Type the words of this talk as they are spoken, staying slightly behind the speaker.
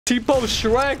T-pose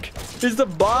Shrek. He's the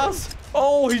boss.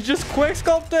 Oh, he just quick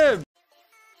scoped him.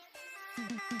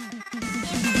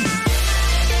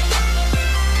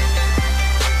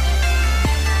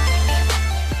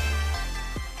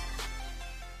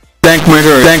 Dank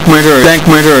murderer, dank murderer, dank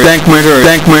murderer, dank murderer,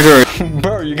 dank murderer.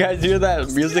 Bro, you guys hear that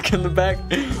music in the back?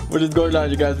 What is going on,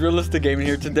 you guys? Realistic Gaming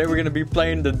here. Today we're gonna be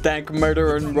playing the Dank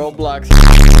Murderer in Roblox.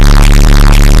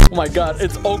 Oh my god,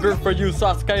 it's ogre for you,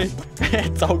 Sasuke.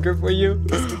 It's ogre for you.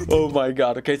 Oh my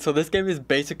god. Okay, so this game is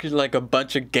basically like a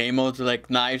bunch of game modes, like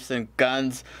knives and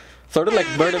guns. Sort of like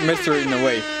murder mystery in a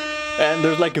way. And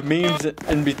there's like memes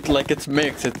and like it's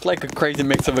mixed. It's like a crazy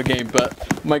mix of a game. But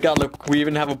oh my god, look, we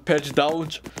even have a pet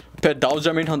dodge. I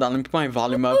mean, hold on, let me put my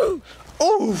volume up.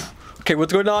 Oh! Okay,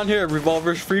 what's going on here?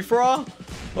 Revolver's free for all?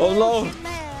 Oh no!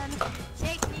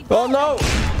 Oh no!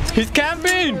 He's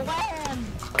camping!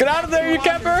 Get out of there, you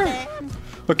camper!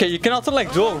 Okay, you can also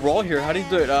like do a roll here. How do you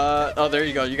do it? Oh, there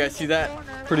you go. You guys see that?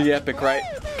 Pretty epic, right?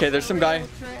 Okay, there's some guy.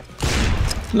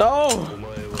 No!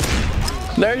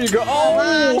 There you go.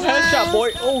 Oh, headshot,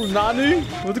 boy. Oh, Nani.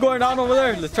 What's going on over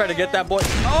there? Let's try to get that boy.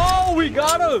 Oh, we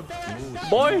got him!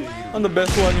 Boy, I'm the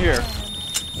best one here.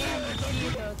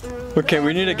 Okay,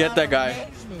 we need to get that guy.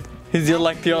 He's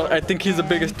like I think he's the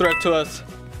biggest threat to us.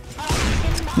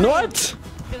 What?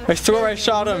 I swear I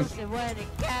shot him.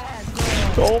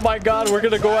 Oh my god, we're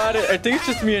gonna go at it. I think it's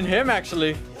just me and him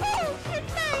actually.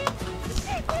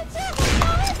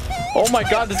 Oh my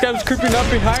god, this guy was creeping up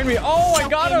behind me. Oh, I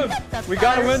got him. We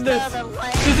gotta win this.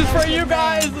 This is for you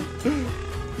guys.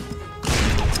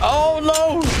 Oh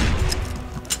no.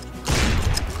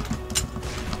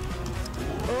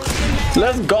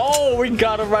 Let's go! We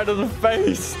got him right in the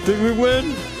face. Did we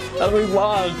win? And we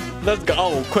won. Let's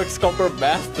go. Quick scoper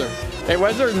master. Hey,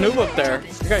 where's there a noob up there?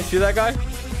 You guys see that guy?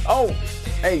 Oh,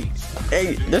 hey,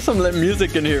 there's some lit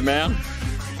music in here, man.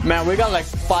 Man, we got like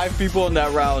 5 people in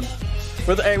that round.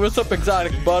 Hey, what's up,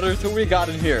 Exotic Butters? Who we got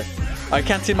in here? I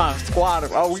can't see my squad.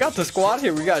 Oh, we got the squad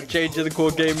here. We got JJ the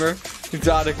Cool Gamer,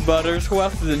 Exotic Butters. Who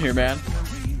else is in here, man?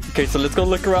 Okay, so let's go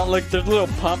look around. Like, there's a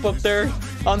little pump up there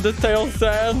on the tail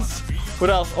sands. What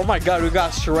else? Oh my god, we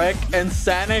got Shrek and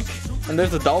Sonic. And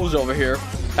there's a doge over here.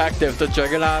 Active. The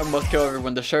Juggernaut must kill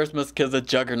everyone. The sheriff must kill the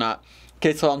Juggernaut.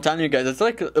 Okay, so I'm telling you guys, it's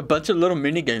like a bunch of little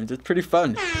mini games. It's pretty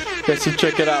fun. You guys should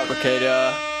check it out. Okay,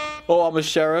 oh, I'm a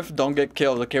sheriff. Don't get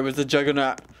killed. Okay, where's the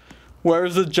Juggernaut?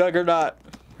 Where's the Juggernaut?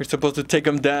 We're supposed to take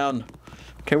him down.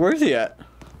 Okay, where's he at?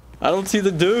 I don't see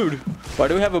the dude. Why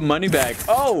do we have a money bag?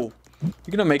 Oh,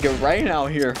 you're gonna make it right now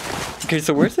here. Okay,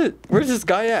 so where's this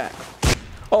guy at?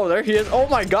 Oh, there he is. Oh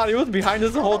my god, he was behind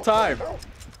us the whole time.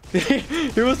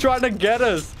 He was trying to get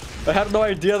us. I had no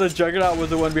idea the Juggernaut was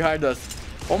the one behind us.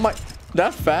 Oh my,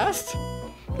 that fast?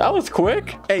 That was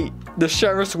quick. Hey, the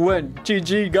sheriffs win.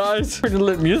 GG, guys. Pretty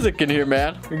lit music in here,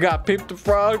 man. We got Peep the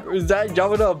Frog. Is that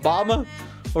Yoda Obama?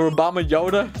 Or Obama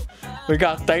Yoda? We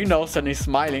got Thanos and he's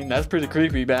smiling. That's pretty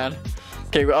creepy, man.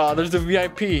 Okay, there's the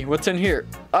VIP. What's in here?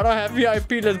 I don't have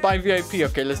VIP. Let's buy VIP.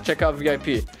 Okay, let's check out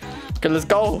VIP. Okay, let's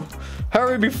go.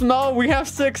 Hurry, no, we have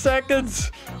 6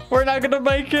 seconds. We're not gonna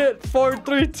make it. 4,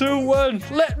 3, 2, 1.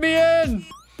 Let me in.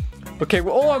 Okay,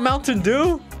 oh, a Mountain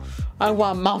Dew. I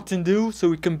want Mountain Dew so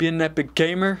we can be an epic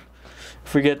gamer.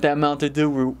 If we get that Mountain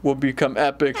Dew, we'll become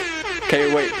epic.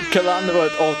 Okay, wait. Kill on the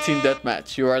team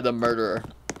deathmatch. You are the murderer.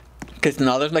 Okay, so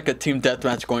now there's like a team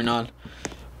deathmatch going on.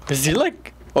 Is he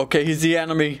like... Okay, he's the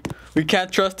enemy. We can't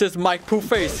trust this Mike Pooh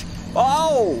face.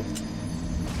 Oh!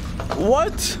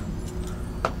 What?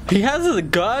 He has a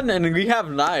gun and we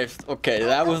have knives. Okay,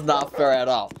 that was not fair at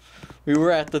all. We were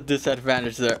at the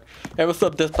disadvantage there. Hey, what's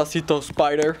up, Despacito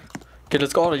Spider? Okay,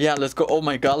 let's go. Yeah, let's go. Oh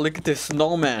my god, look at this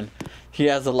snowman. He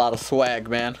has a lot of swag,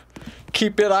 man.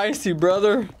 Keep it icy,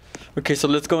 brother. Okay, so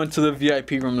let's go into the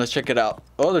VIP room. Let's check it out.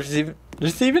 Oh,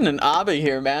 there's even an Abe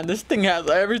here, man. This thing has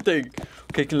everything.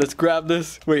 Okay, let's grab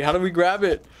this. Wait, how do we grab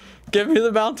it? Give me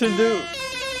the Mountain Dew.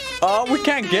 Oh, we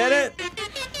can't get it.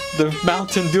 The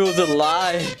Mountain Dew is a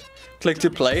lie. Click to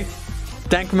play.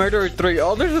 Dank Murderer 3.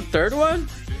 Oh, there's a third one?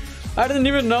 I didn't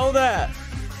even know that.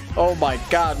 Oh my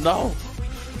god, no.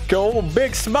 Go,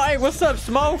 Big Smite. What's up,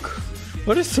 Smoke?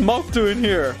 What is Smoke doing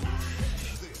here?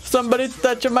 Somebody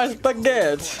touching my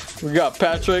spaghetti. We got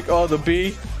Patrick. Oh, the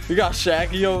bee. We got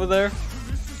Shaggy over there.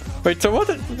 Wait, so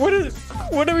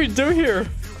what do we do here?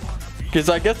 Because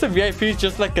I guess the VIP is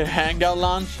just like a hangout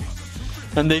lounge.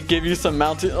 And they give you some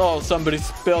Mountain... Oh, somebody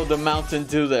spilled the Mountain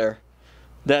Dew there.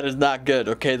 That is not good.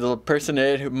 Okay, the person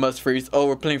who must freeze. Oh,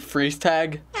 we're playing freeze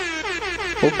tag?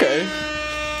 Okay.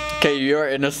 Okay, you're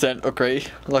innocent. Okay.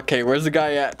 Okay, where's the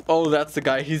guy at? Oh, that's the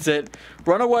guy. He's it.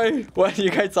 Run away. What? You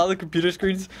guys saw the computer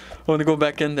screens? I want to go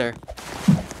back in there.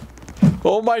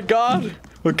 Oh my god.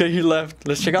 Okay, he left.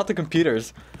 Let's check out the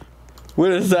computers.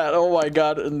 What is that? Oh my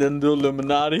god. And then the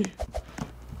Illuminati.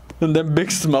 And then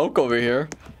Big Smoke over here.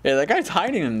 Hey, that guy's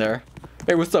hiding in there.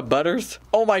 Hey, what's up, Butters?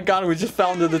 Oh my god, we just fell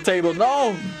under the table.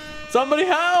 No! Somebody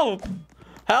help!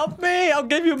 Help me! I'll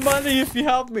give you money if you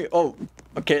help me. Oh,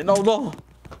 okay, no.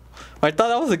 I thought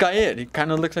that was the guy He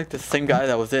kind of looks like the same guy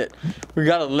that was it. We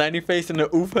got a Lenny face and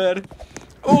a oof head.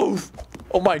 Oof!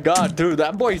 Oh my god, dude,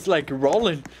 that boy's like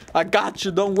rolling. I got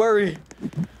you, don't worry.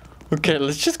 Okay,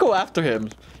 let's just go after him.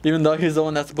 Even though he's the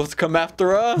one that's supposed to come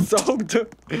after us. Oh,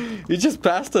 dude, he just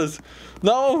passed us.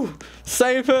 No!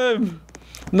 Save him!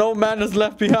 No man is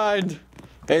left behind.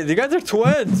 Hey, you guys are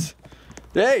twins.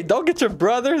 Hey, don't get your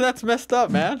brother. That's messed up,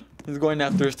 man. He's going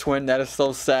after his twin. That is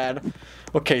so sad.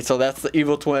 Okay, so that's the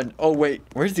evil twin. Oh, wait.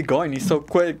 Where's he going? He's so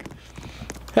quick.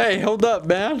 Hey, hold up,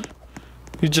 man.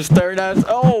 He's just staring at us.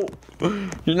 Oh,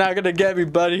 you're not going to get me,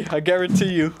 buddy. I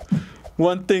guarantee you.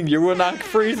 One thing, you will not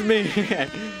freeze me.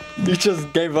 He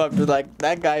just gave up. He's like,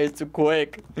 that guy is too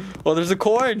quick. Oh, there's a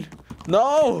coin.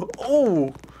 No.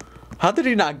 Oh. How did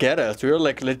he not get us? We were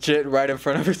like legit right in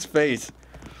front of his face.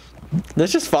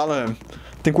 Let's just follow him.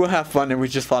 I think we'll have fun if we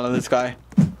just follow this guy.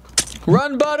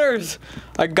 Run, Butters!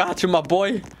 I got you, my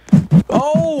boy.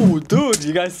 Oh, dude,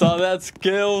 you guys saw that?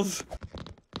 Skills.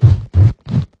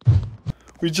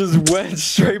 We just went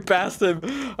straight past him.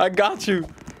 I got you.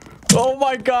 Oh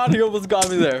my god, he almost got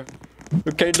me there.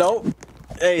 Okay, nope.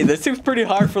 Hey, this seems pretty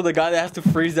hard for the guy that has to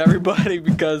freeze everybody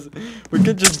because we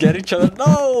could just get each other.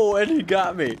 No, and he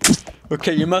got me.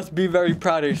 Okay, you must be very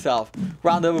proud of yourself.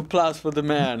 Round of applause for the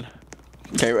man.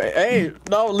 Okay, wait. Hey,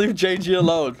 no, leave JG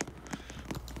alone.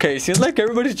 Okay, seems like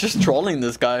everybody's just trolling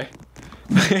this guy.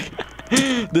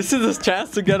 This is his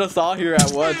chance to get us all here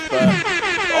at once, but...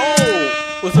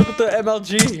 Oh! What's up with the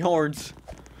MLG horns?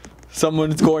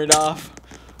 Someone's going off.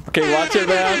 Okay, watch it,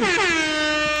 man.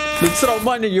 Let's throw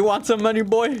money. You want some money,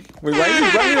 boy? Wait, why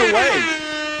is he running away?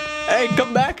 Hey,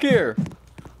 come back here.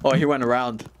 Oh, he went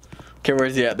around. Okay,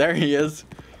 where's he at? There he is.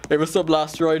 Hey, what's up,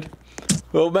 Lastroid?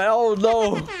 Oh, man. Oh,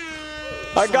 no.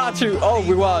 I got you. Oh,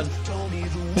 we won.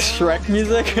 Shrek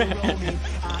music?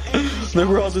 The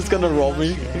world is gonna roll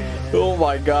me. Oh,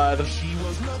 my God.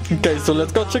 Okay, so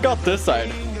let's go check out this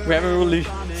side. We haven't really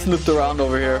snooped around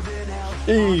over here.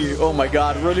 Eee, oh, my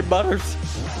God. Really, Butters?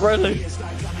 Really?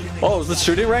 Oh, is the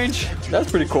shooting range?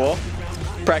 That's pretty cool.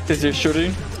 Practice your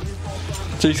shooting.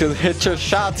 So you can hit your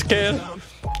shots, kid.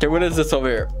 Okay, what is this over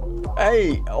here?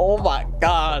 Hey, oh my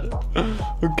god.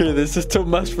 Okay, this is too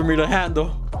much for me to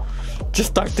handle.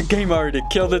 Just start the game already.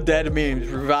 Kill the dead memes.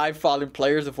 Revive fallen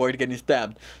players. Avoid getting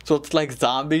stabbed. So it's like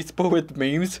zombies, but with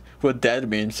memes. With dead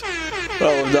memes.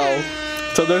 Oh no.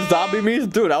 So there's zombie memes?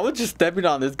 Dude, I was just stepping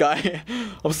on this guy.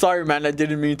 I'm sorry, man. I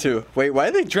didn't mean to. Wait, why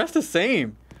are they dressed the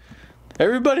same?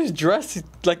 Everybody's dressed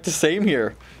like the same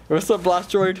here. What's up,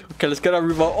 Blastoid? Okay, let's get our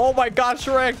revolt. Oh my god,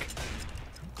 Shrek!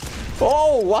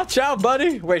 Oh, watch out,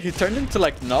 buddy! Wait, he turned into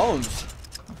like gnomes.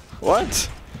 What?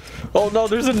 Oh no,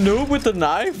 there's a noob with a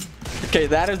knife? Okay,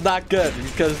 that is not good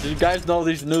because you guys know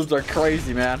these noobs are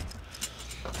crazy, man.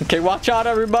 Okay, watch out,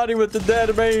 everybody, with the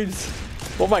dead memes.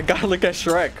 Oh my god, look at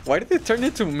Shrek. Why did they turn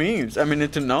into memes? I mean,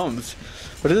 into gnomes.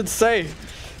 What does it say?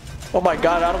 Oh my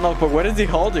god, I don't know, but what is he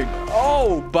holding?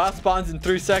 Oh, boss spawns in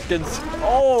 3 seconds.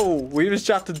 Oh, we even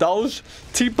shot the Doge.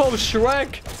 T-Pose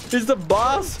Shrek is the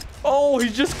boss. Oh, he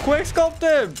just quick scoped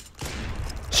him.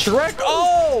 Shrek,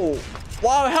 oh.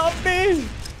 Wow, help me.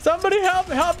 Somebody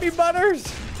help me, Butters.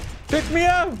 Pick me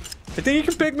up. I think you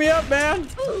can pick me up, man.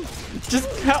 Just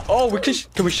help. Oh,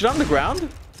 can we shoot on the ground?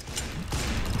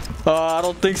 I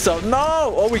don't think so.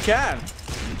 No. Oh, we can.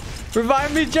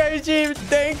 Revive me, JG.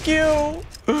 Thank you.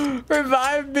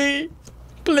 Revive me.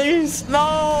 Please.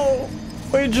 No.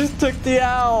 We just took the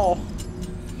L.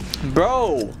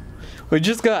 Bro. We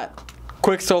just got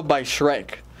quick sold by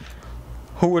Shrek.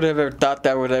 Who would have ever thought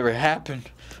that would ever happen?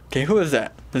 Okay, who is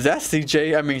that? Is that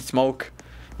CJ? I mean, Smoke.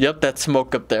 Yep, that's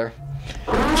Smoke up there.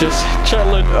 Just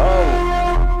chilling.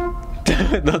 Oh.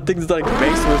 Nothing's like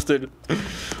base twisted.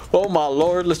 Oh my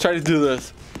lord. Let's try to do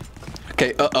this.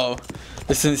 Okay, uh-oh.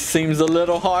 This seems a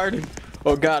little hard.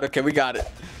 Oh god, okay, we got it.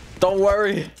 Don't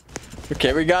worry.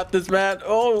 Okay, we got this, man.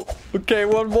 Oh, okay,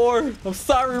 one more. I'm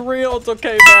sorry, Rio. It's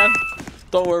okay, man.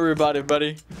 Don't worry about it,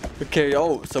 buddy. Okay,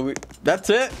 oh, so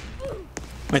that's it?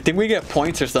 I think we get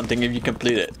points or something if you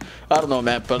complete it. I don't know,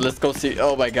 man, but let's go see.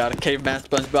 Oh my god, a caveman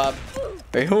SpongeBob.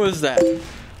 Wait, who is that?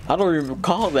 I don't even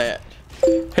recall that.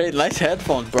 Hey, nice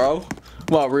headphones, bro.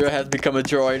 Wow, Rio has become a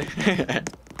droid.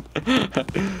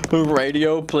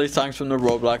 Radio, play songs from the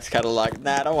Roblox catalog.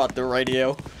 Nah, I don't want the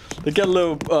radio. They get a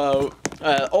little, oh,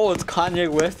 it's Kanye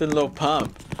West and Lil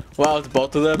Pump. Wow, it's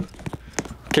both of them.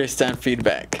 Okay, stand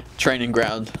feedback. Training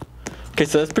ground. Okay,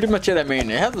 so that's pretty much it. I mean,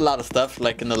 it has a lot of stuff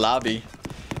like in the lobby.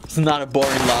 It's not a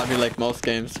boring lobby like most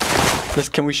games.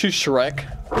 Can we shoot Shrek?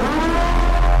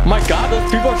 My god, those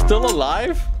people are still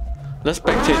alive? Let's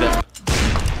spectate them.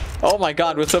 Oh my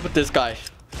god, what's up with this guy?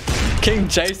 King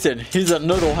Jason, he's a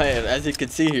noodle head, as you can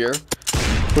see here.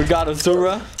 We got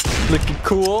Azura, looking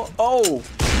cool. Oh,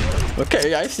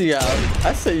 okay, I see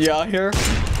you out here.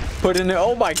 Putting it,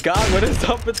 oh my god, what is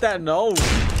up with that nose?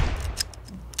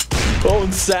 Oh,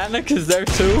 and Sonic is there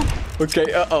too?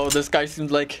 Okay, uh-oh, this guy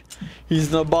seems like he's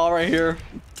in the ball right here.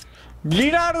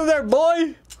 Get out of there,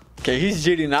 boy! Okay, he's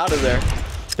cheating out of there.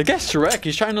 Look at Shrek,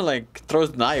 he's trying to like throw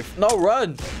his knife. No,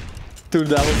 run! Dude,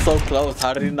 that was so close.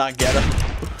 How did he not get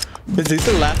him? Is he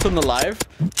the last one alive?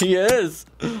 He is!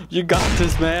 You got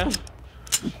this, man.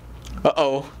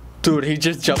 Uh-oh. Dude, he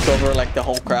just jumped over like the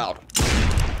whole crowd.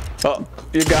 Oh,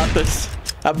 you got this.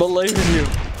 I believe in you.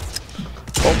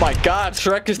 Oh my god,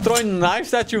 Shrek is throwing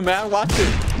knives at you, man. Watch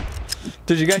it.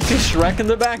 Did you guys see Shrek in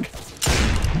the back?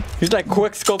 He's like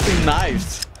quick scoping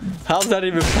knives. How's that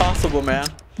even possible, man?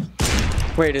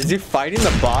 Wait, is he fighting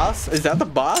the boss? Is that the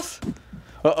boss?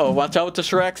 Uh-oh, watch out with the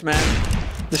Shreks, man.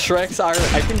 The Shreks are,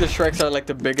 I think the Shreks are like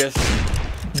the biggest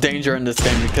danger in this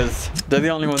game because they're the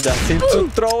only ones that seem to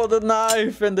throw the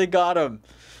knife and they got him.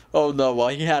 Oh no, well,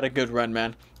 he had a good run,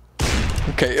 man.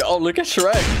 Okay, oh, look at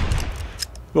Shrek.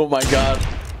 Oh my god.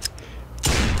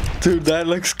 Dude, that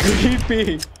looks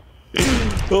creepy.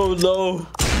 Oh no.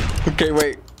 Okay,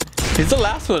 wait. He's the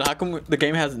last one. How come the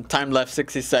game has time left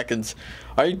 60 seconds?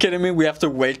 Are you kidding me? We have to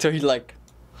wait till he like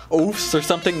oofs or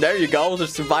something. There you go. The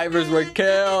survivors were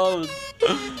killed.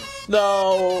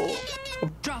 No.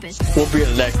 We'll be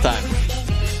the next time.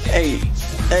 Hey,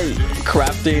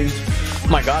 crafting. Oh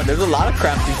my god, there's a lot of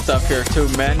crafting stuff here too.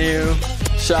 Menu,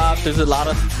 shop. There's a lot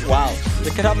of, wow.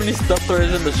 Look at how many stuff there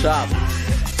is in the shop.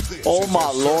 Oh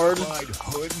my lord.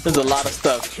 There's a lot of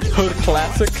stuff. Hood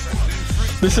classic.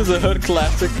 This is a hood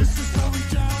classic.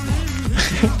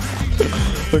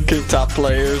 Okay, top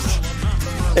players.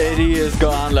 80 is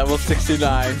gone, level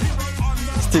 69.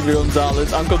 Stevie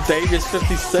Gonzalez. Uncle Dave is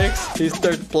 56. He's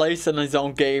third place in his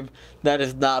own game. That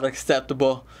is not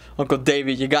acceptable. Uncle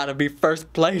Davey, you gotta be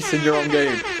first place in your own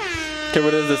game. Okay,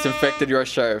 what is this? Infected, you're a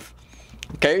sheriff.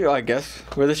 Okay, well, I guess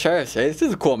we're the sheriffs. Hey, this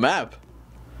is a cool map.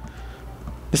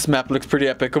 This map looks pretty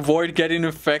epic. Avoid getting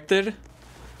infected.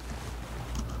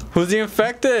 Who's the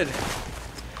infected?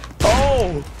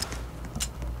 Oh!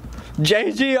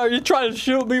 JG, are you trying to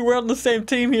shoot me? We're on the same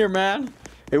team here, man.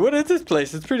 Hey, what is this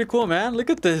place? It's pretty cool, man. Look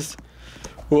at this.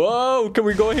 Whoa, can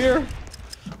we go here?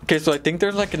 Okay, so I think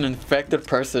there's like an infected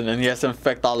person and he has to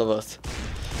infect all of us.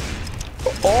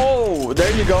 Oh,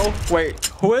 there you go. Wait,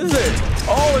 who is it?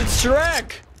 Oh, it's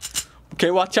Shrek.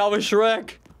 Okay, watch out with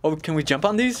Shrek. Oh, can we jump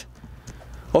on these?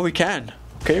 Oh, we can.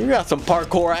 Okay, we got some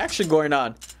parkour action going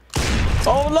on.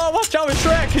 Oh no, watch out with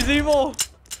Shrek. He's evil.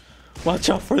 Watch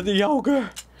out for the ogre.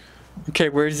 Okay,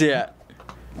 where's he at?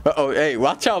 Uh-oh, hey,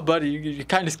 watch out, buddy. You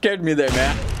kind of scared me there,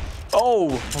 man.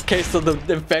 Oh, okay, so the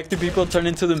infected people turn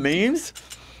into the memes?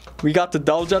 We got the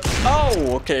doja.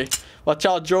 Oh, okay. Watch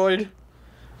out, droid. You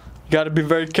gotta be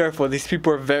very careful. These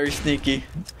people are very sneaky.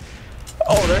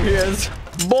 Oh, there he is.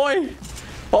 Boy.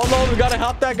 Oh, no, we gotta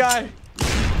help that guy.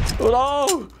 Oh,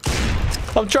 no.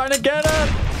 I'm trying to get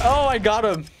him. Oh, I got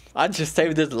him. I just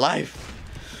saved his life.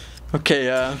 Okay,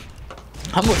 I'm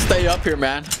gonna stay up here,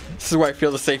 man. This is where I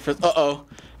feel the safest. Uh-oh.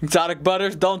 Exotic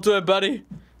Butters, don't do it, buddy.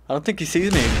 I don't think he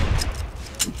sees me.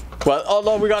 What? Oh,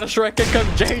 no, we got a Shrek. Here comes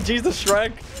JG's a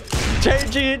Shrek.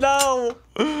 JG, no.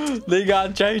 They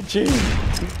got JG.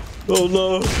 Oh,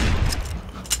 no.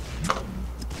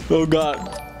 Oh, God.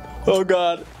 Oh,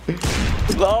 God.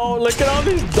 Oh, look at all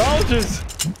these dodges.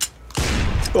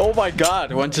 Oh, my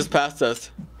God. One just passed us.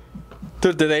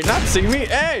 Dude, did they not see me?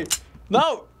 Hey!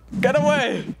 No! Get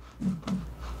away!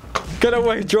 Get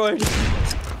away, droid!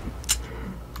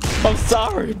 I'm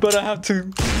sorry, but I have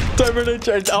to terminate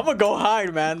change. I'm gonna go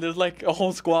hide, man. There's like a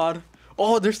whole squad.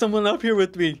 Oh, there's someone up here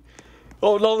with me.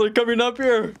 Oh no, they're coming up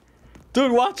here.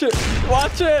 Dude, watch it!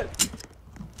 Watch it!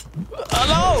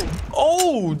 Hello!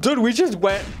 Oh, dude, we just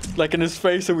went like in his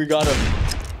face and we got him.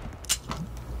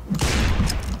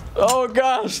 Oh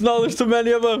gosh, no, there's too many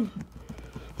of them.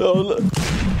 Oh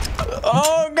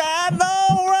god,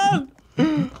 no,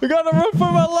 run! We gotta run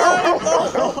for my life!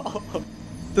 Oh.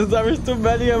 There's too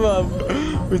many of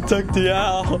them. We took the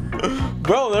L.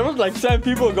 Bro, there was like 7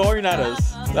 people going at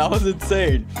us. That was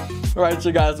insane. Alright,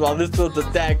 you guys, well, this was the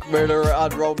Dank Murderer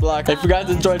on Roblox. If you guys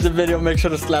enjoyed the video, make sure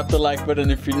to slap the like button.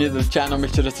 If you're new to the channel,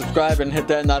 make sure to subscribe and hit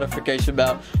that notification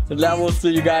bell. And then we'll see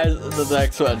you guys in the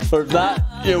next one. For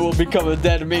that, you will become a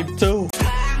dead meme too.